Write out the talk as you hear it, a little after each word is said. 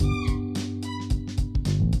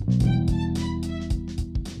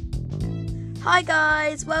Hi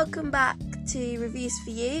guys, welcome back to Reviews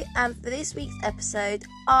for You, and for this week's episode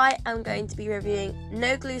I am going to be reviewing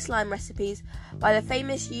No Glue Slime recipes by the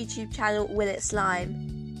famous YouTube channel Will It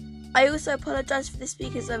Slime. I also apologise for this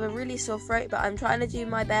week as I have a really sore throat, but I'm trying to do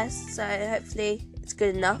my best, so hopefully it's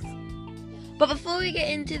good enough. But before we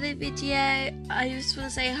get into the video, I just want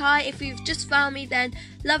to say hi. If you've just found me, then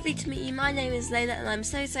lovely to meet you. My name is Layla and I'm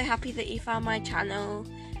so happy that you found my channel.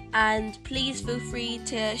 And please feel free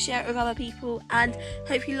to share it with other people, and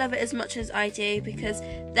hope you love it as much as I do, because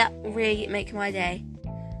that really makes my day.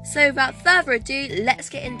 So without further ado, let's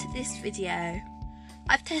get into this video.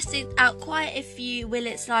 I've tested out quite a few Will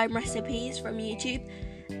It Slime recipes from YouTube,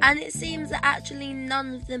 and it seems that actually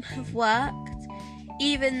none of them have worked,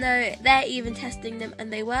 even though they're even testing them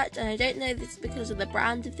and they worked. And I don't know if it's because of the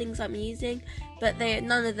brand of things I'm using, but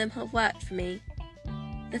none of them have worked for me.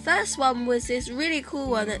 The first one was this really cool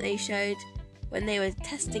one that they showed when they were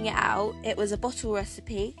testing it out. It was a bottle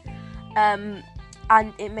recipe, and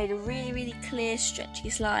it made a really clear, stretchy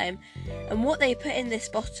slime. And what they put in this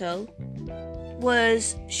bottle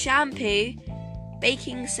was shampoo,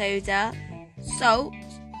 baking soda, salt,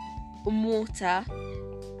 and water,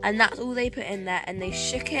 and that's all they put in there. And they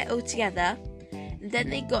shook it all together, and then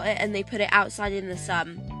they got it and they put it outside in the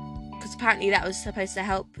sun, because apparently that was supposed to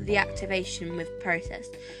help the activation with the process.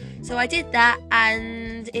 So I did that,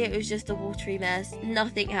 and it was just a watery mess.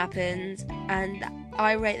 Nothing happened, and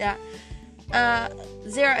I rate that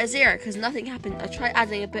 0 out of 0 because nothing happened. I tried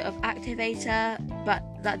adding a bit of activator, but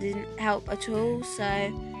that didn't help at all, so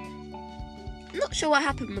I'm not sure what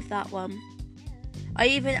happened with that one. I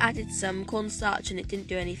even added some cornstarch and it didn't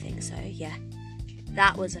do anything, so yeah,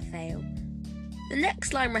 that was a fail. The next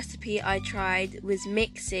slime recipe I tried was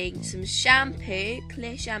mixing some shampoo,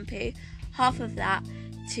 clear shampoo, half of that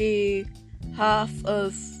to half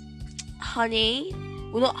of honey.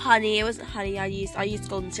 Well, not honey, it wasn't honey, I used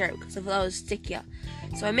golden syrup because I thought it was stickier.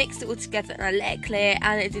 So I mixed it all together and I let it clear,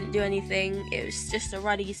 and it didn't do anything. It was just a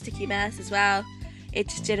runny, sticky mess as well. It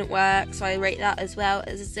just didn't work, so I rate that as well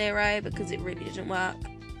as a 0 because it really didn't work.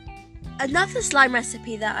 Another slime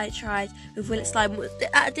recipe that I tried with Will It Slime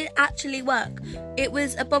did actually work. It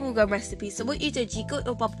was a bubblegum recipe. So what you did, you got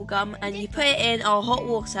your bubblegum and you put it in hot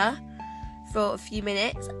water for a few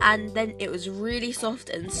minutes, and then it was really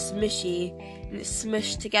soft and smushy, and it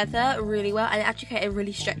smushed together really well, and it actually created a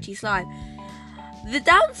really stretchy slime. The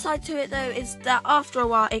downside to it though is that after a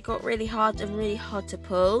while it got really hard to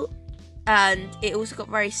pull, and it also got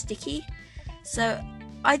very sticky. So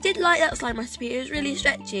I did like that slime recipe. It was really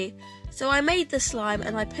stretchy. So I made the slime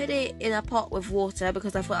and I put it in a pot with water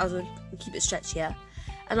because I thought I was going to keep it stretchier.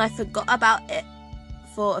 And I forgot about it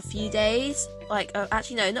for a few days.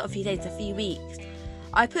 Actually no, not a few days, a few weeks.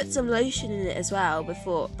 I put some lotion in it as well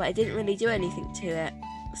before, but it didn't really do anything to it.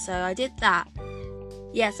 So I did that.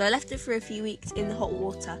 Yeah, so I left it for a few weeks in the hot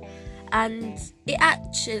water. And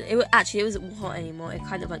it wasn't hot anymore, it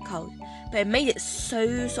kind of went cold. But it made it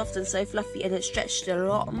so soft and so fluffy, and it stretched a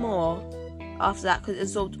lot more after that because it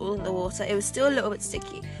absorbed all of the water. It was still a little bit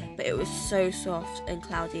sticky, but it was so soft and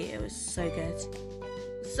cloudy. It was so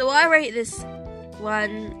good. So I rate this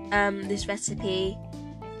one, this recipe,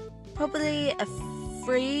 probably a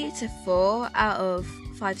 3 to 4 out of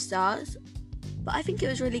 5 stars. But I think it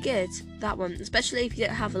was really good, that one, especially if you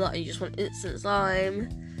don't have a lot and you just want instant slime.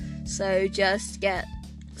 So just get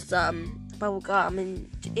some bubblegum, and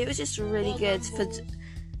it was just really good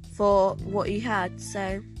for what you had.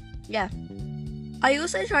 So yeah. I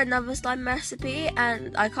also tried another slime recipe,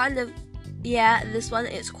 and this one,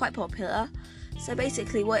 it's quite popular. So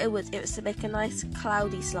basically what it was to make a nice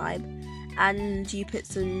cloudy slime, and you put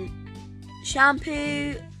some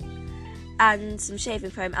shampoo and some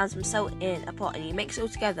shaving foam and some salt in a pot, and you mix it all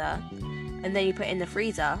together, and then you put it in the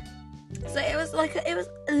freezer. So it was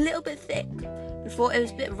a little bit thick before. It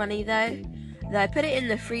was a bit runny though. Then I put it in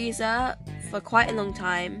the freezer for quite a long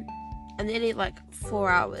time, and nearly 4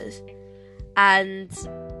 hours. And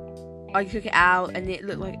I took it out, and it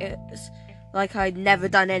looked like it was like I'd never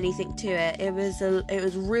done anything to it. It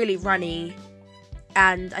was really runny,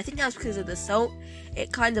 and I think that was because of the salt.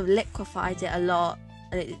 It kind of liquefied it a lot,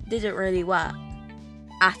 and it didn't really work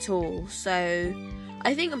at all. So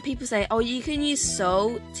I think when people say, oh, you can use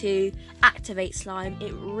salt to activate slime,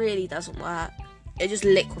 it really doesn't work. It just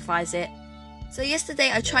liquefies it. So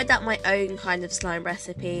yesterday I tried out my own kind of slime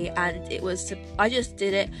recipe, and I just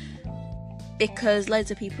did it because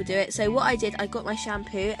loads of people do it. So what I did, I got my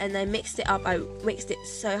shampoo and I mixed it up. I mixed it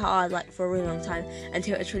so hard, for a really long time,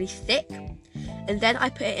 until it was really thick. And then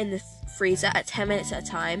I put it in the freezer at 10 minutes at a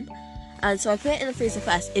time. And so I put it in the freezer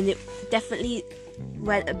first, and it definitely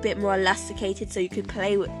went a bit more elasticated, so you couldn't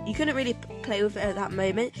really play with it at that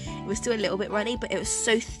moment. It was still a little bit runny, but it was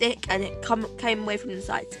so thick, and it came away from the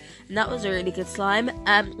sides, and that was a really good slime.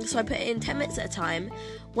 So I put it in 10 minutes at a time.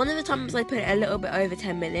 One of the times I put it a little bit over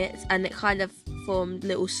 10 minutes, and it kind of formed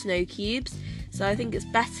little snow cubes. So I think it's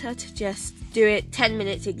better to just do it 10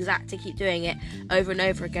 minutes exact, to keep doing it over and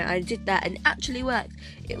over again. I did that and it actually worked.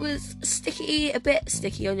 It was a bit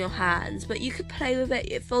sticky on your hands, but you could play with it.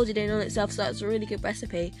 It folded in on itself, so that's a really good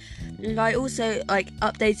recipe. And I also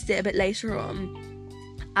updated it a bit later on,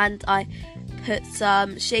 and I put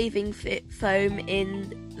some shaving foam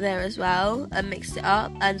in there as well and mixed it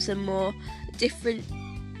up, and some more different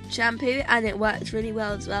shampoo, and it worked really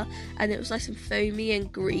well as well, and it was nice and foamy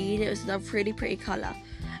and green. It was a really pretty colour.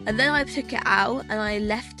 And then I took it out and I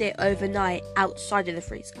left it overnight outside of the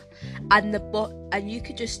freezer, and you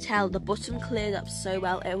could just tell the bottom cleared up so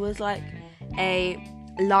well. It was like a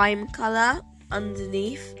lime colour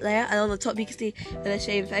underneath there, and on the top you could see the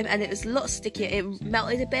shaving foam, and it was a lot stickier. It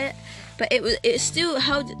melted a bit, but it still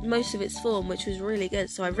held most of its form, which was really good.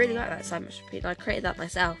 So I really like that slime recipe, and I created that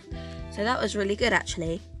myself, so that was really good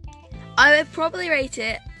actually. I would probably rate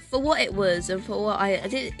it for what it was, and for what I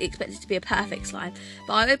didn't expect it to be a perfect slime,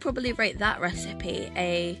 but I would probably rate that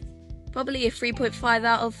recipe probably a 3.5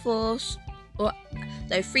 out of 4, or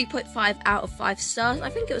no, 3.5 out of 5 stars. I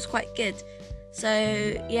think it was quite good. So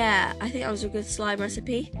yeah, I think that was a good slime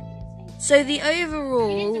recipe. So the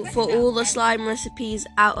overall for all the slime recipes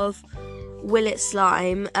out of Will It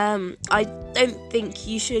Slime, I don't think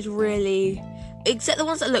you should really, except the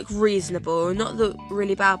ones that look reasonable, not the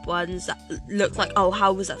really bad ones that look like, oh,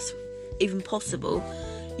 how was that even possible?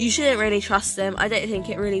 You shouldn't really trust them. I don't think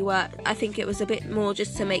it really worked. I think it was a bit more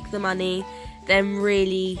just to make the money than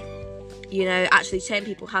really, actually telling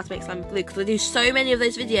people how to make slime glue, because I do so many of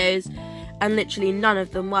those videos and literally none of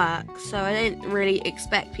them work. So I don't really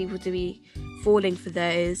expect people to be falling for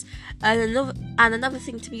those. And another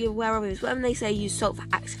thing to be aware of is when they say use salt for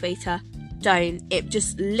activator, don't. It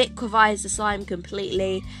just liquefies the slime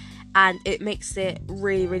completely, and it makes it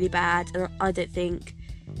really, really bad, and I don't think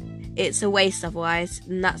it's a waste otherwise.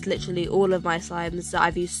 And that's literally all of my slimes that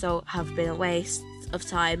I've used salt have been a waste of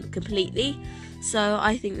time completely. So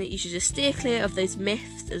I think that you should just steer clear of those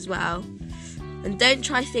myths as well, and don't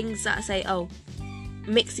try things that say, oh,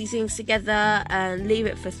 mix these things together and leave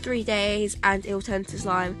it for 3 days and it will turn to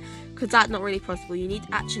slime, because that's not really possible. You need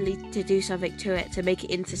actually to do something to it to make it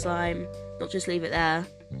into slime, not just leave it there.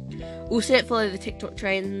 Also, don't follow the TikTok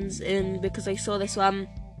trends, because I saw this one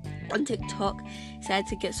on TikTok. It said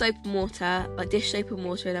to get soap and water, like dish soap and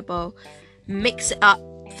water in a bowl, mix it up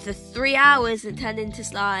for 3 hours and turn into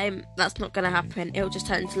slime. That's not going to happen. It will just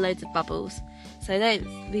turn into loads of bubbles. So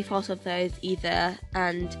don't be false of those either,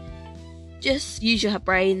 and just use your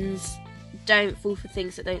brains. Don't fall for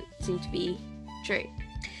things that don't seem to be true.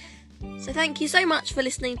 So thank you so much for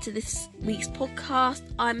listening to this week's podcast.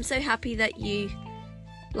 I'm so happy that you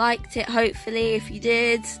liked it, hopefully. If you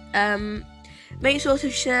did, make sure to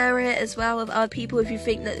share it as well with other people if you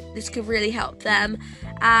think that this could really help them.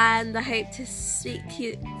 And I hope to speak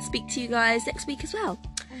to you guys next week as well.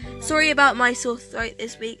 Sorry about my sore throat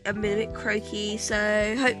this week. I've been a bit croaky,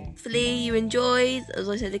 so hopefully you enjoyed. As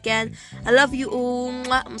I said again, I love you all.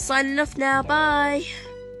 I'm signing off now. Bye.